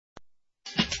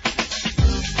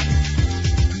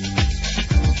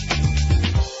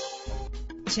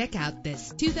Check out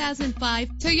this 2005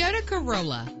 Toyota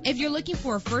Corolla. If you're looking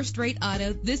for a first-rate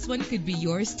auto, this one could be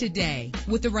yours today.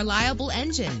 With a reliable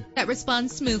engine that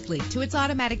responds smoothly to its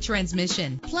automatic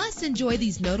transmission. Plus, enjoy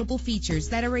these notable features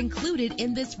that are included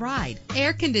in this ride: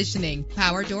 air conditioning,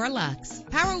 power door locks,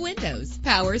 power windows,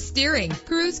 power steering,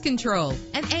 cruise control,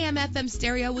 an AM/FM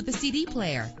stereo with a CD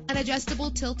player, an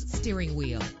adjustable tilt steering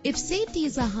wheel. If safety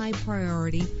is a high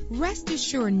priority, rest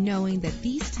assured knowing that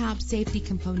these top safety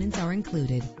components are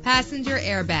included: passenger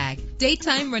airbag,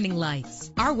 daytime running lights.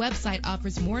 Our website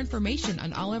offers more information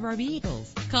on all of our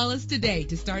vehicles. Call us today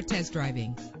to start test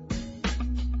driving.